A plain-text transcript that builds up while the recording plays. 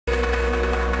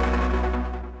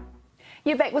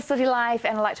You're back with City Life,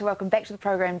 and I'd like to welcome back to the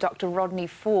program Dr. Rodney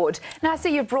Ford. Now, I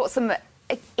see you've brought some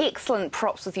excellent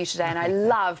props with you today, and I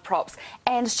love props,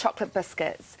 and chocolate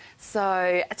biscuits.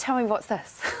 So tell me, what's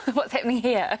this? What's happening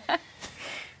here?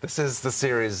 This is the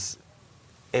series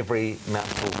Every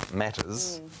Mouthful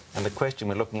Matters, and the question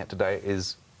we're looking at today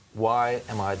is, why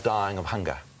am I dying of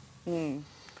hunger? And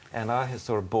I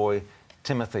saw a boy,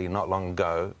 Timothy, not long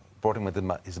ago, brought him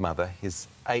with his mother. He's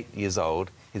 8 years old.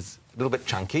 He's a little bit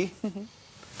chunky,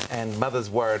 and mother's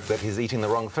worried that he's eating the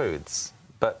wrong foods.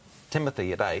 But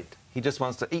Timothy, at 8, he just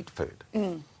wants to eat food.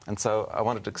 And so I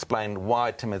wanted to explain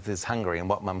why Timothy's hungry and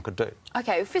what Mum could do.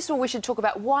 OK, first of all, we should talk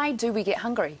about why do we get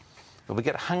hungry? Well, we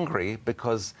get hungry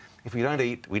because if we don't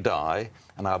eat, we die,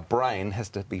 and our brain has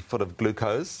to be full of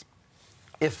glucose.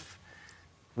 If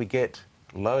we get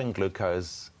low in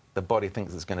glucose, the body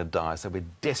thinks it's going to die, so we're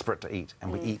desperate to eat,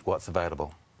 and we eat what's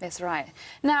available. That's right.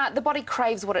 Now, the body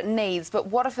craves what it needs, but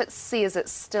what if it says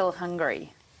it's still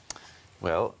hungry?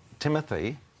 Well,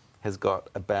 Timothy has got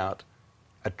about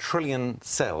 1 trillion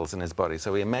cells in his body,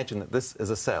 so we imagine that this is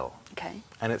a cell,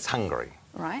 and it's hungry.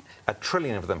 Right. 1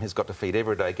 trillion of them he's got to feed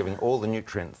every day, giving all the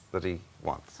nutrients that he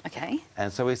wants. OK.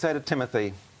 And so we say to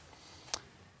Timothy,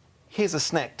 here's a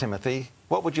snack, Timothy.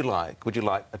 What would you like? Would you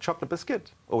like a chocolate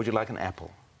biscuit, or would you like an apple?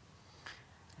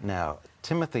 Now,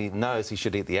 Timothy knows he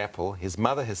should eat the apple. His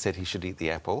mother has said he should eat the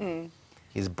apple.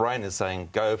 His brain is saying,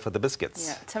 go for the biscuits.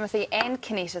 Yeah, Timothy and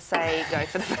Kenetta say go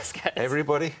for the biscuits.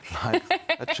 Everybody likes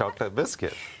a chocolate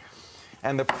biscuit.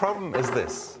 And the problem is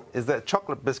this, is that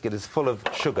chocolate biscuit is full of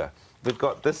sugar. We've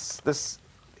got this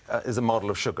is a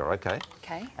model of sugar, OK?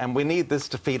 And we need this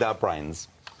to feed our brains.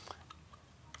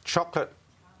 Chocolate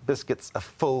biscuits are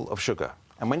full of sugar.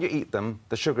 And when you eat them,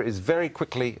 the sugar is very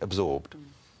quickly absorbed.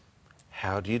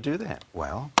 How do you do that?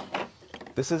 Well,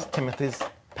 this is Timothy's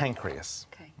pancreas.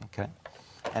 Okay.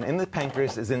 And in the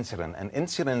pancreas is insulin, and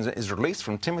insulin is released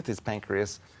from Timothy's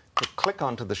pancreas to click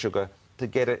onto the sugar to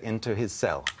get it into his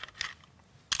cell.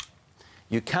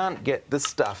 You can't get this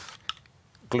stuff,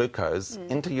 glucose,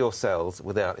 into your cells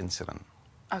without insulin.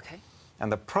 OK.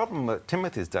 And the problem that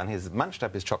Timothy's done, he's munched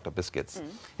up his chocolate biscuits.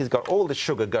 He's got all this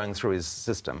sugar going through his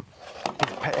system.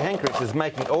 His pancreas is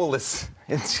making all this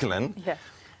insulin.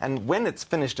 And when it's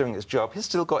finished doing its job, he's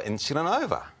still got insulin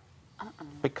over.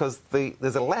 Because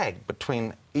there's a lag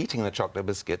between eating the chocolate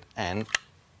biscuit and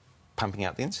pumping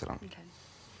out the insulin.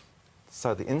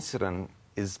 So the insulin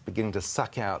is beginning to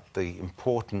suck out the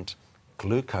important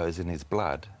glucose in his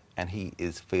blood, and he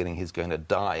is feeling he's going to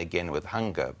die again with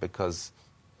hunger because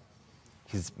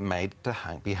he's made to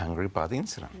be hungry by the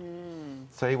insulin.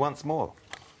 So he wants more.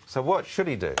 So what should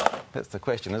he do? That's the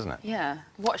question, isn't it? Yeah.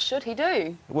 What should he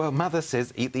do? Well, Mother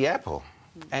says eat the apple.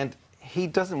 And he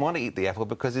doesn't want to eat the apple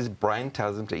because his brain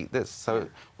tells him to eat this. So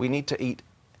we need to eat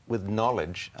with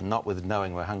knowledge and not with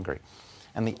knowing we're hungry.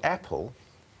 And the apple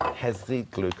has the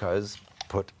glucose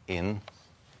put in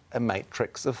a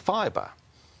matrix of fibre.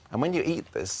 And when you eat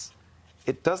this,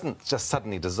 it doesn't just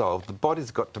suddenly dissolve. The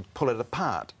body's got to pull it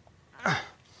apart.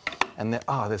 And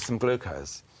there's some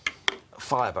glucose.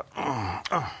 Fibre.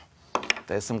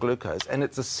 There's some glucose. And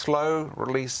it's a slow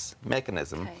release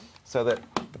mechanism so that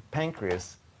the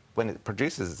pancreas, when it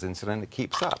produces its insulin, it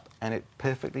keeps up, and it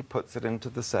perfectly puts it into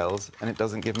the cells, and it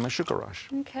doesn't give them a sugar rush.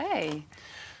 OK.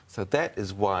 So that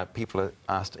is why people are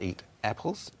asked to eat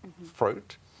apples,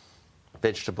 fruit,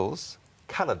 vegetables,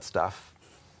 coloured stuff,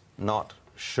 not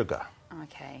sugar.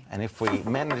 OK. And if we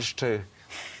manage to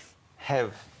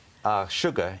have our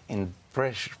sugar in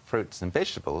fresh fruits and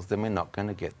vegetables, then we're not going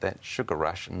to get that sugar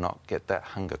rush and not get that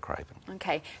hunger craving.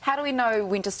 OK. How do we know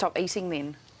when to stop eating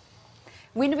then?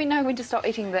 When do we know when to stop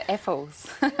eating the apples?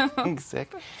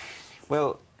 Exactly.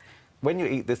 Well, when you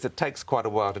eat this, it takes quite a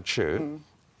while to chew,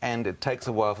 and it takes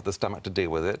a while for the stomach to deal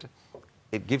with it.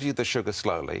 It gives you the sugar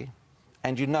slowly,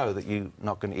 and you know that you're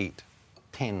not going to eat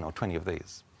 10 or 20 of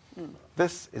these.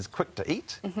 This is quick to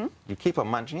eat. You keep on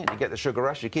munching it, you get the sugar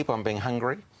rush, you keep on being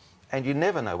hungry, and you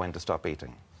never know when to stop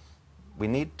eating. We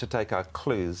need to take our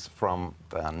clues from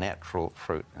our natural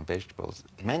fruit and vegetables.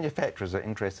 Manufacturers are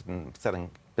interested in selling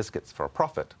biscuits for a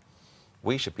profit.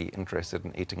 We should be interested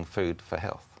in eating food for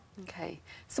health. OK.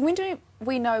 So when do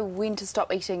we know when to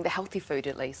stop eating the healthy food,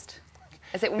 at least?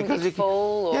 Is it when we get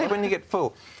full? Or? Yeah, when you get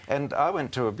full. And I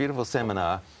went to a beautiful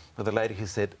seminar with a lady who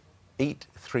said, eat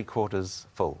 3/4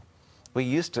 full. We're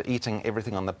used to eating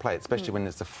everything on the plate, especially when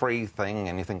it's a free thing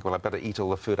and you think, well, I better eat all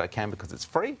the food I can because it's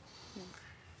free.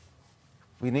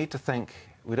 We need to think,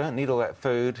 we don't need all that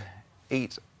food.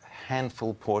 Eat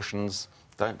handful portions.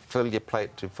 Don't fill your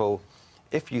plate too full.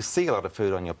 If you see a lot of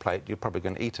food on your plate, you're probably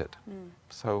going to eat it.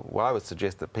 So I would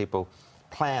suggest that people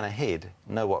plan ahead,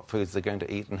 know what foods they're going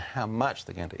to eat and how much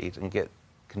they're going to eat, and get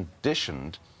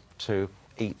conditioned to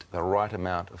eat the right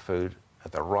amount of food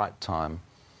at the right time,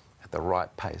 at the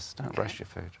right pace. Don't rush your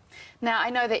food. Now, I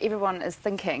know that everyone is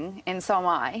thinking, and so am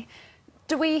I,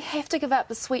 do we have to give up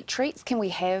the sweet treats? Can we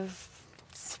have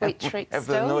sweet treats have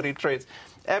still? the naughty treats?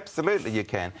 Absolutely you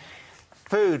can.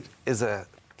 Food is a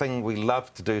thing we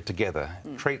love to do together,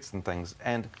 treats and things.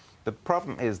 And the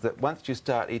problem is that once you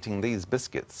start eating these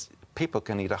biscuits, people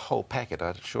can eat a whole packet.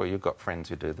 I'm sure you've got friends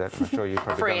who do that. I'm sure you've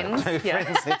probably done it too. Yeah.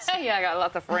 Friends, yes. Yeah, I got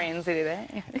lots of friends who do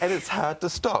that. And it's hard to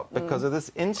stop because of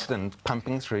this insulin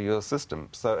pumping through your system.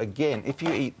 So again, if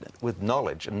you eat with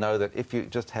knowledge and know that if you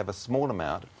just have a small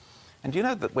amount, and you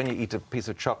know that when you eat a piece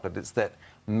of chocolate, it's that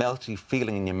melty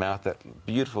feeling in your mouth, that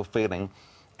beautiful feeling.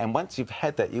 And once you've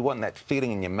had that, you want that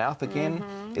feeling in your mouth again.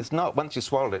 It's not, once you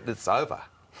swallowed it, it's over.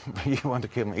 You want to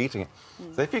keep on eating it.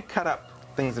 So if you cut up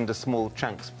things into small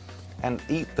chunks and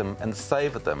eat them and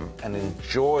savour them and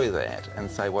enjoy that and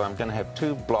say, well, I'm going to have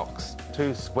 2 blocks,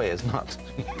 2 squares, not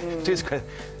 2 squares,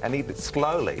 and eat it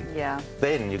slowly,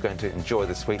 then you're going to enjoy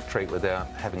the sweet treat without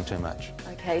having too much.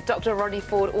 OK, Dr. Rodney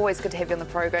Ford, always good to have you on the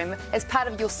program as part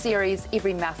of your series,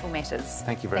 Every Mouthful Matters.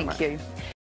 Thank you very much. Thank you.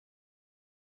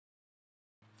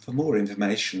 For more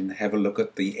information, have a look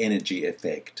at the energy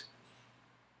effect.